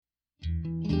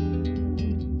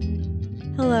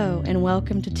Hello, and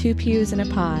welcome to Two Pews in a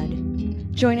Pod.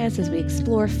 Join us as we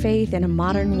explore faith in a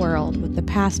modern world with the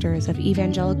pastors of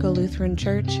Evangelical Lutheran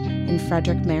Church in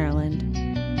Frederick, Maryland.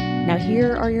 Now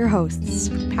here are your hosts,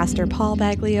 Pastor Paul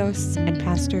Baglios and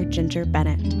Pastor Ginger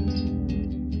Bennett.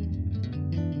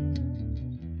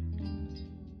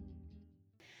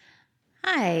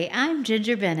 Hi, I'm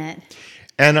Ginger Bennett.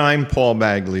 And I'm Paul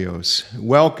Baglios.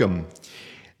 Welcome.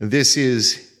 This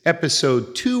is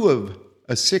episode 2 of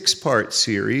a 6-part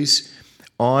series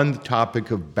on the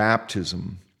topic of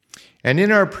baptism. And in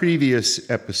our previous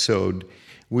episode,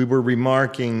 we were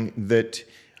remarking that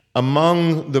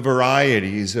among the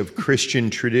varieties of Christian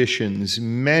traditions,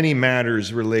 many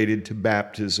matters related to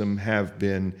baptism have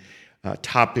been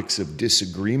topics of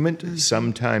disagreement,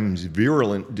 sometimes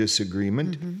virulent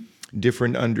disagreement,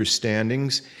 different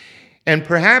understandings. And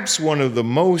perhaps one of the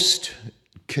most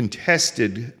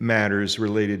contested matters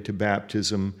related to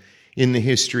baptism in the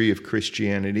history of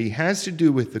Christianity has to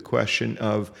do with the question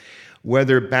of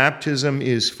whether baptism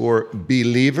is for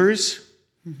believers,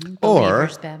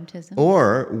 Baptism.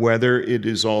 or whether it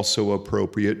is also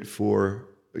appropriate for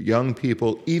young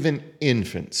people, even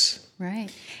infants. Right.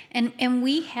 And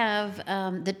we have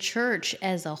the church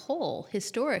as a whole,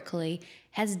 historically,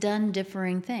 has done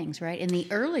differing things, right? In the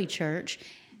early church,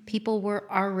 people were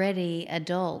already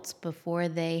adults before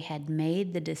they had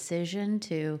made the decision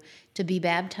to be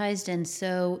baptized. And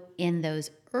so in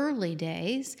those early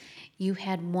days, you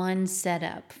had one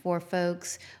setup for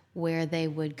folks where they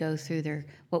would go through their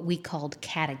what we called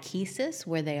catechesis,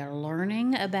 where they are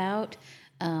learning about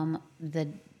the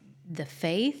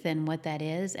faith and what that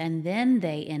is, and then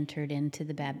they entered into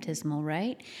the baptismal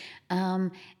rite.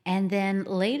 And then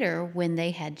later, when they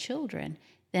had children,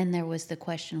 then there was the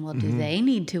question, well, do they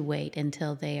need to wait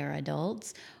until they are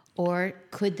adults, or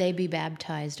could they be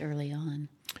baptized early on?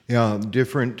 Yeah,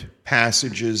 different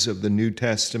passages of the New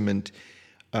Testament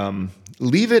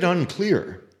leave it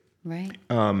unclear. Right.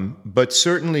 But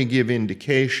certainly give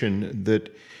indication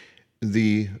that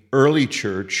the early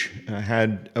church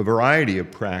had a variety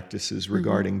of practices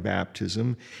regarding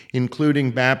baptism,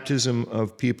 including baptism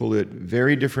of people at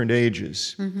very different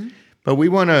ages. But we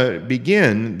want to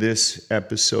begin this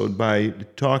episode by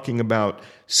talking about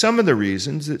some of the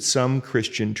reasons that some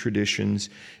Christian traditions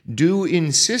do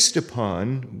insist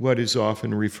upon what is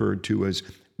often referred to as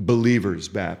believer's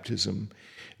baptism,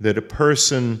 that a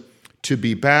person to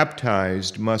be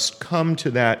baptized must come to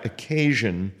that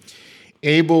occasion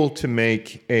able to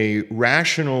make a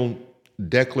rational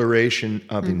declaration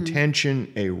of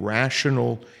intention, a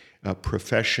rational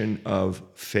profession of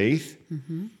faith.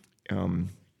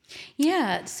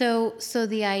 Yeah, so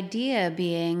the idea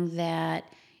being that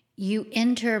you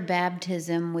enter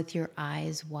baptism with your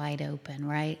eyes wide open,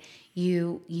 right?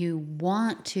 You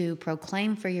want to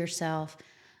proclaim for yourself,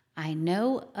 I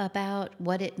know about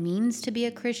what it means to be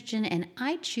a Christian, and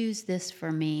I choose this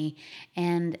for me,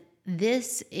 and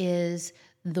this is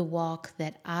the walk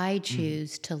that I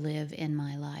choose to live in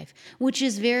my life, which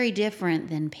is very different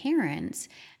than parents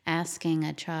asking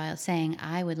a child, saying,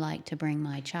 I would like to bring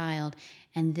my child,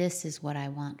 and this is what I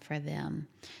want for them.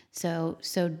 So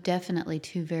definitely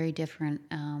two very different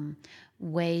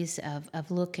ways of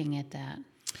looking at that.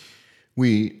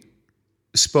 We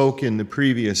spoke in the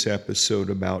previous episode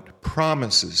about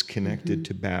promises connected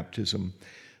to baptism,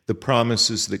 the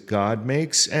promises that God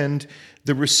makes and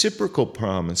the reciprocal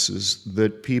promises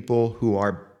that people who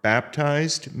are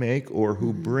baptized make or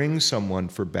who bring someone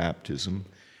for baptism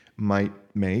might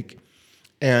make.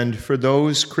 And for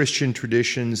those Christian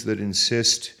traditions that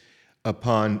insist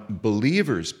upon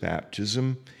believers'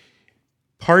 baptism,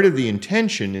 part of the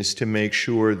intention is to make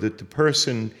sure that the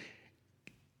person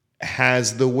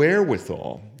has the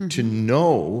wherewithal to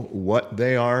know what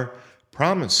they are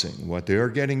promising, what they are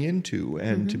getting into,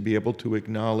 and to be able to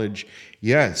acknowledge,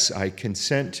 yes, I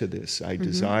consent to this, I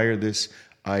desire this,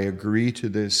 I agree to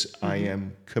this, I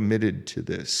am committed to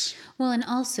this. Well, and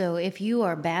also, if you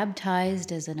are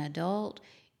baptized as an adult,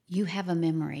 you have a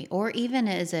memory, or even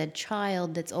as a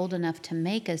child that's old enough to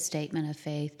make a statement of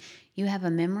faith, you have a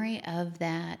memory of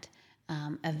that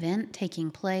event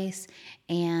taking place,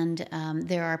 and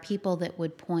there are people that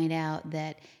would point out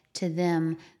that to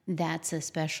them that's a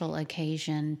special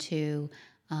occasion to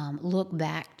look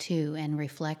back to and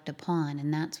reflect upon,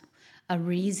 and that's a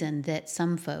reason that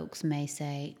some folks may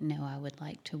say, no, I would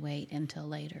like to wait until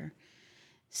later.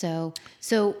 So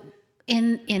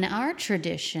in our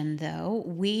tradition, though,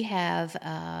 we'll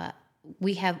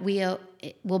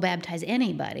baptize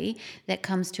anybody that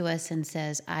comes to us and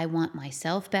says, I want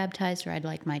myself baptized, or I'd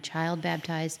like my child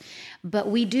baptized. But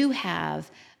we do have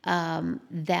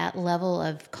that level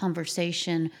of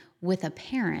conversation with a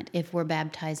parent if we're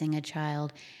baptizing a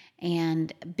child.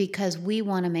 And because we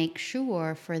want to make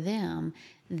sure for them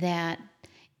that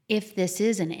if this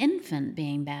is an infant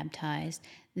being baptized,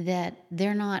 that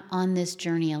they're not on this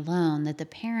journey alone, that the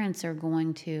parents are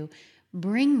going to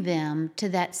bring them to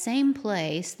that same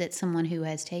place that someone who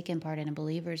has taken part in a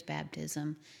believer's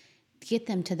baptism, get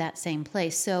them to that same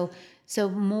place. So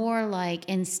more like,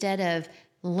 instead of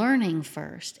learning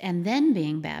first and then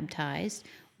being baptized,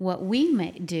 what we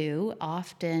may do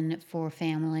often for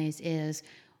families is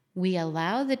we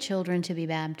allow the children to be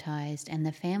baptized and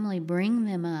the family bring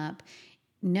them up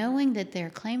knowing that they're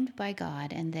claimed by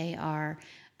God and they are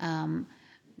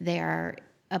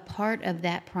a part of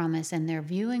that promise, and they're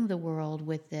viewing the world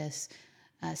with this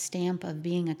stamp of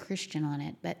being a Christian on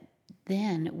it. But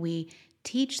then we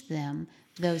teach them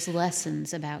those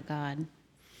lessons about God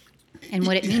and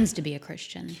what it means to be a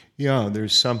Christian. Yeah,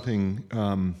 there's something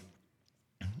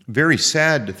very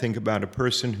sad to think about a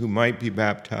person who might be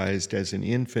baptized as an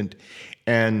infant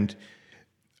and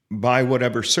by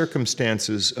whatever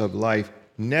circumstances of life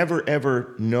never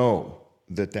ever know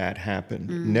that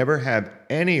happened, never have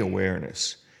any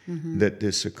awareness that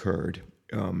this occurred.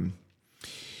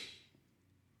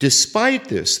 Despite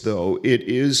this, though, it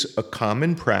is a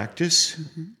common practice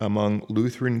among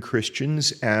Lutheran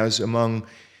Christians, as among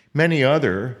many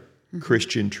other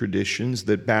Christian traditions,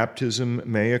 that baptism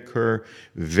may occur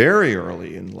very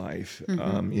early in life,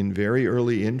 in very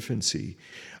early infancy.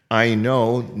 I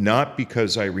know, not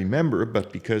because I remember,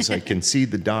 but because I can see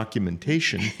the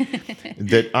documentation,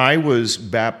 that I was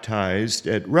baptized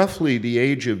at roughly the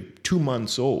age of 2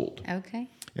 months old. Okay.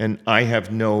 And I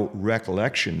have no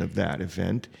recollection of that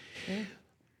event. Sure.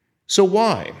 So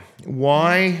why?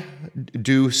 Why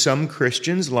do some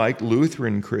Christians, like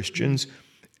Lutheran Christians,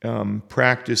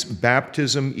 practice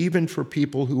baptism even for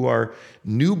people who are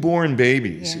newborn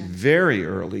babies, very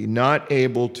early, not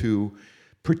able to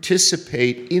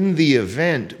participate in the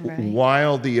event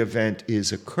while the event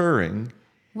is occurring?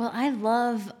 Well, I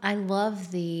love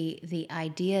the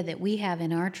idea that we have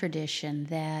in our tradition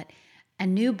that a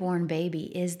newborn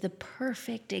baby is the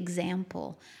perfect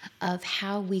example of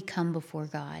how we come before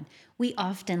God. We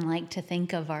often like to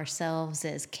think of ourselves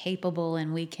as capable,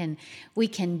 and we can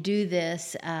do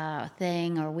this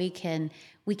thing, or we can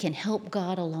help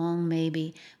God along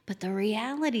maybe. But the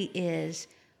reality is,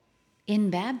 in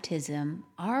baptism,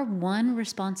 our one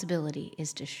responsibility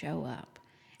is to show up,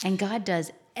 and God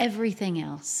does everything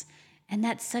else. And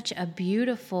that's such a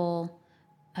beautiful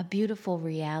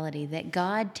reality, that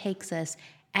God takes us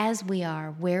as we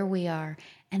are, where we are,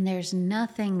 and there's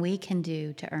nothing we can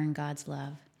do to earn God's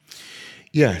love.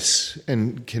 Yes,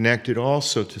 and connected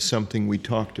also to something we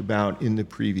talked about in the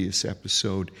previous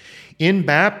episode. In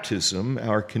baptism,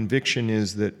 our conviction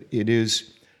is that it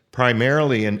is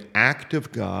primarily an act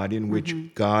of God in which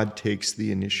God takes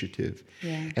the initiative.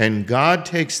 Yeah. And God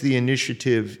takes the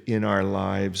initiative in our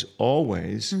lives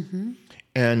always.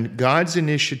 And God's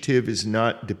initiative is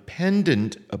not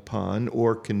dependent upon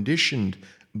or conditioned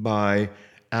by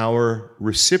our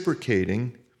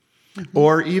reciprocating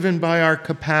or even by our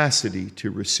capacity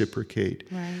to reciprocate.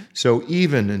 Right. So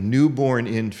even a newborn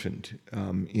infant,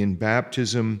 in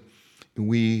baptism,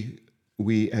 we,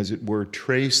 as it were,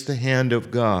 trace the hand of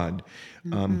God,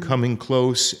 coming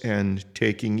close and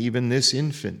taking even this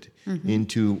infant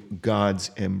into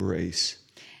God's embrace.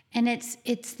 And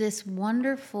it's this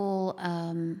wonderful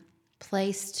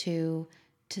place to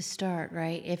start,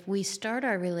 right? If we start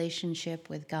our relationship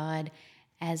with God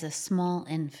as a small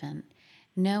infant,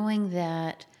 knowing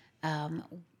that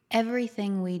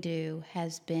everything we do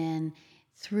has been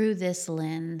through this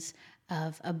lens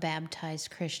of a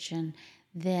baptized Christian,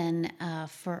 then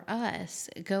for us,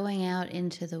 going out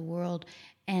into the world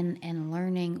and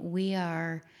learning, we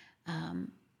are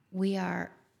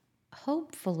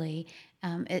hopefully,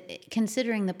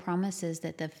 considering the promises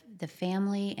that the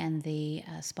family and the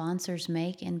sponsors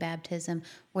make in baptism,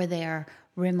 where they are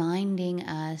reminding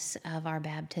us of our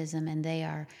baptism, and they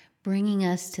are bringing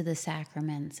us to the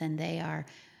sacraments, and they are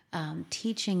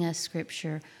teaching us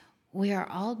Scripture.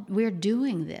 We're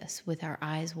doing this with our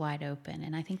eyes wide open,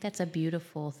 and I think that's a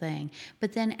beautiful thing.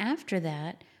 But then after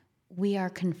that, we are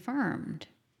confirmed,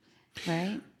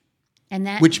 right? And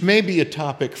that, which may be a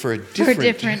topic for a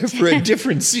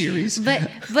different series.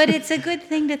 But it's a good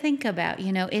thing to think about.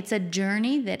 You know, it's a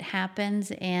journey that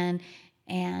happens, and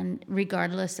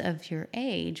regardless of your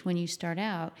age, when you start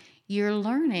out, you're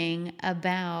learning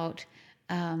about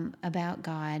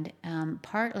God,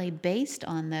 partly based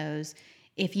on those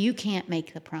if you can't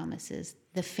make the promises,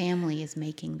 the family is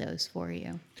making those for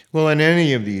you. Well, in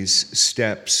any of these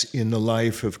steps in the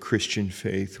life of Christian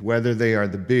faith, whether they are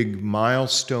the big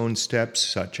milestone steps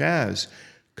such as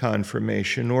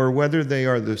confirmation, or whether they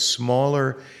are the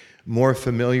smaller, more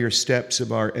familiar steps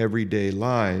of our everyday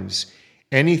lives,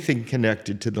 anything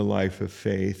connected to the life of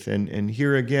faith. And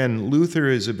here again, Luther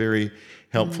is a very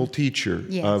helpful teacher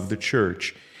Yes. of the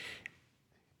church,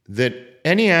 that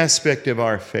any aspect of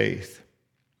our faith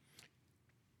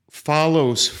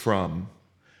follows from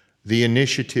the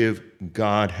initiative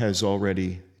God has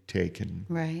already taken.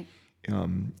 Right.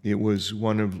 It was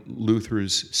one of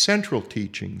Luther's central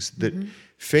teachings that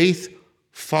faith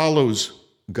follows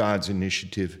God's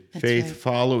initiative. Faith right.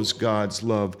 follows God's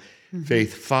love.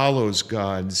 Faith follows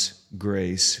God's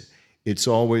grace. It's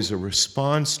always a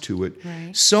response to it.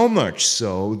 Right. So much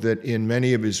so that in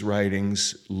many of his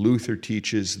writings, Luther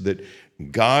teaches that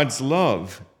God's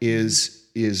love is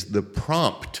the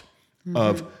prompt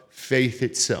of faith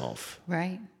itself.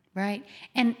 Right, right.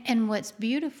 And what's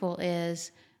beautiful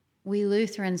is we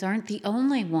Lutherans aren't the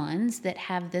only ones that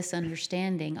have this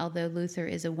understanding. Although Luther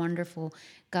is a wonderful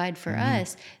guide for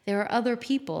us, there are other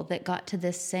people that got to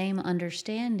this same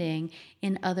understanding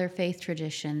in other faith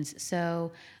traditions.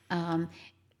 So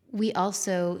we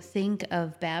also think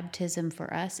of baptism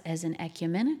for us as an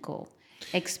ecumenical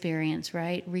experience,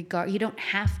 right? You don't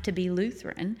have to be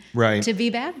Lutheran to be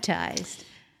baptized.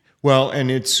 Well, and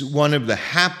it's one of the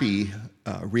happy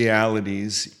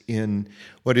realities in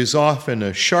what is often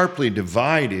a sharply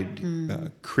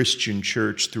divided Christian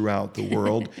church throughout the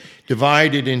world,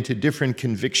 divided into different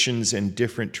convictions and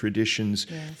different traditions.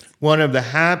 Yes. One of the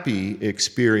happy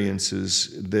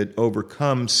experiences that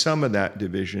overcomes some of that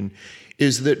division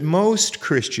is that most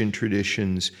Christian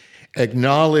traditions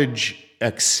acknowledge,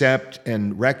 accept,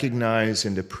 and recognize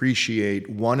and appreciate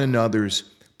one another's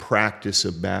practice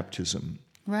of baptism.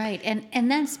 Right.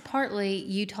 And that's partly,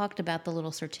 you talked about the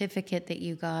little certificate that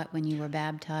you got when you were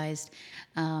baptized.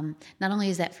 Not only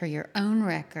is that for your own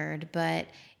record, but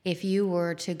if you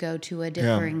were to go to a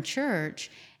differing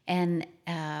church and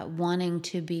wanting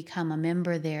to become a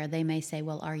member there, they may say,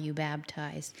 well, are you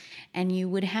baptized? And you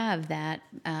would have that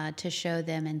to show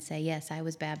them and say, yes, I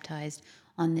was baptized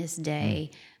on this day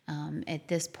at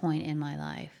this point in my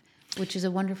life, which is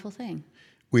a wonderful thing.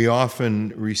 We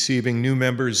often, receiving new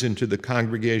members into the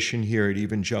congregation here at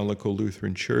Evangelical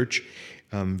Lutheran Church,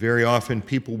 very often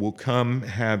people will come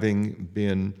having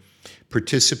been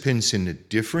participants in a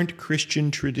different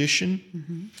Christian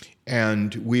tradition.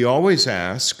 And we always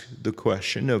ask the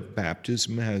question of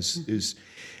baptism,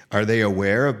 are they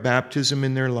aware of baptism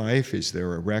in their life? Is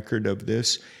there a record of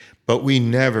this? But we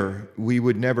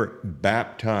would never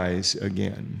baptize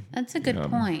again. That's a good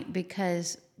point,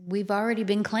 because we've already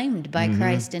been claimed by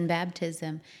Christ in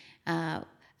baptism.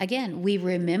 Again, we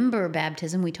remember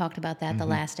baptism. We talked about that the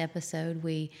last episode.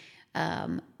 We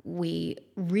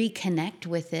reconnect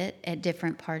with it at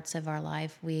different parts of our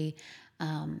life. We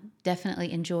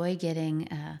definitely enjoy getting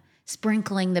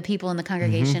sprinkling the people in the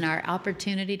congregation, our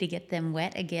opportunity to get them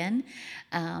wet again.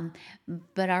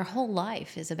 But our whole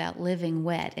life is about living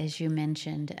wet, as you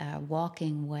mentioned,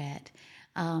 walking wet.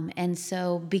 And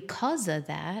so because of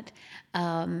that,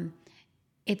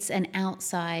 it's an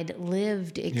outside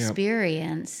lived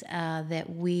experience that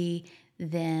we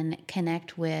then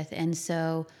connect with. And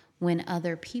so when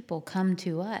other people come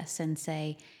to us and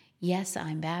say, yes,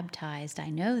 I'm baptized, I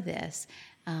know this,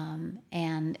 and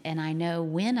I know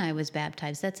when I was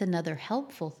baptized, that's another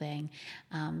helpful thing,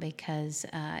 because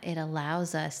it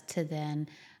allows us to then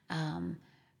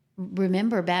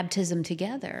remember baptism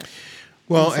together.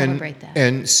 Well,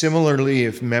 and similarly,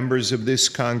 if members of this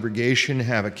congregation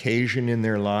have occasion in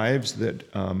their lives that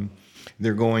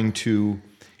they're going to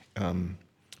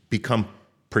become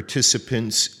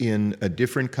participants in a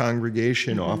different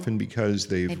congregation, often because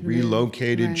they've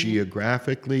relocated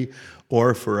geographically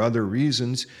or for other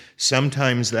reasons,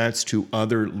 sometimes that's to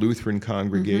other Lutheran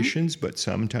congregations, but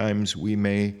sometimes we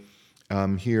may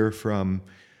hear from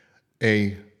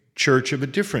a church of a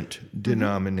different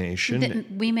denomination.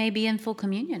 That we may be in full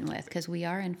communion with, because we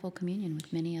are in full communion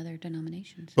with many other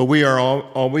denominations. But we are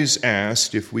always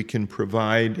asked if we can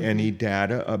provide any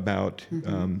data about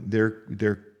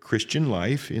their Christian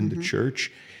life in the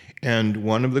church. And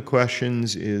one of the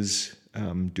questions is,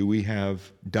 do we have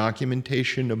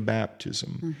documentation of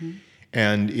baptism?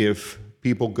 And if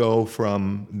people go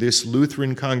from this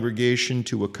Lutheran congregation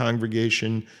to a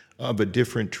congregation of a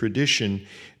different tradition,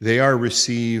 they are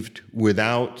received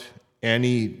without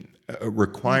any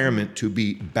requirement to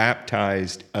be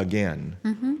baptized again.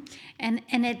 And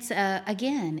it's,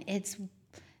 again, it's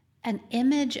an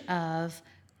image of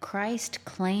Christ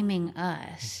claiming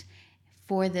us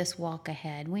for this walk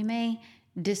ahead. We may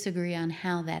disagree on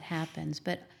how that happens,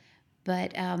 but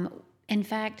in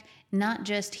fact, not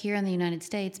just here in the United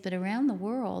States, but around the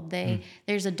world,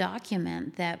 there's a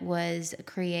document that was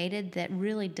created that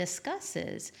really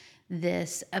discusses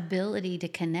this ability to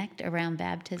connect around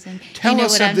baptism. Tell you know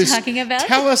us what of I'm this, talking about?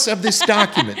 Tell us of this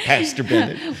document, Pastor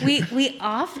Bennett. We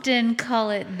often call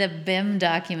it the BIM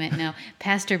document. Now,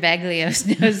 Pastor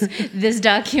Baglios knows this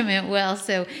document well,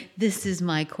 so this is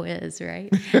my quiz, right?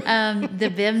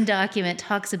 The BIM document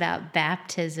talks about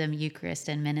baptism, Eucharist,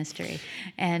 and ministry.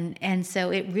 And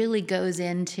so it really goes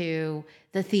into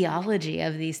the theology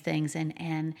of these things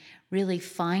and really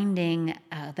finding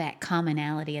that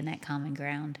commonality and that common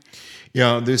ground.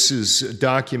 Yeah, this is a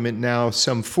document now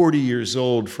some 40 years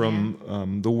old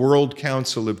from the World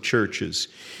Council of Churches,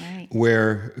 right,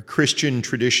 where Christian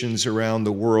traditions around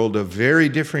the world of very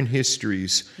different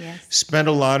histories spent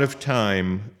a lot of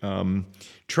time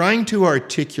trying to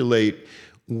articulate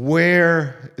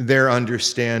where their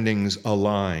understandings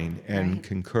align and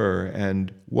concur,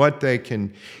 and what they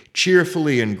can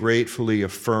cheerfully and gratefully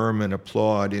affirm and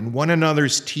applaud in one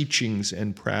another's teachings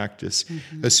and practice,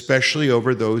 especially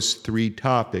over those three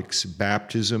topics: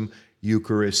 baptism,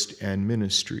 Eucharist, and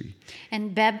ministry.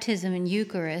 And baptism and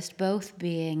Eucharist both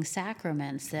being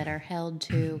sacraments that are held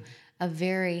to a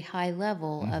very high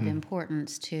level of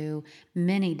importance to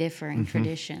many differing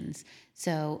traditions.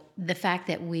 So the fact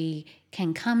that we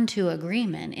can come to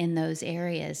agreement in those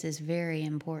areas is very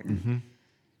important.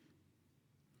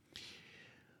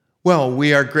 Well,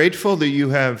 we are grateful that you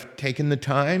have taken the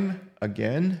time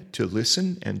again to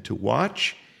listen and to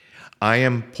watch. I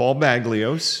am Paul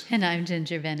Baglios. And I'm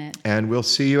Ginger Bennett. And we'll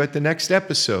see you at the next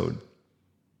episode.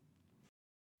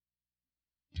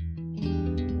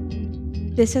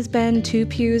 This has been Two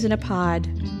Pews in a Pod,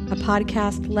 a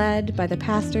podcast led by the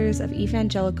pastors of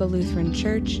Evangelical Lutheran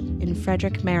Church in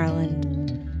Frederick,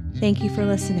 Maryland. Thank you for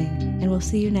listening, and we'll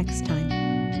see you next time.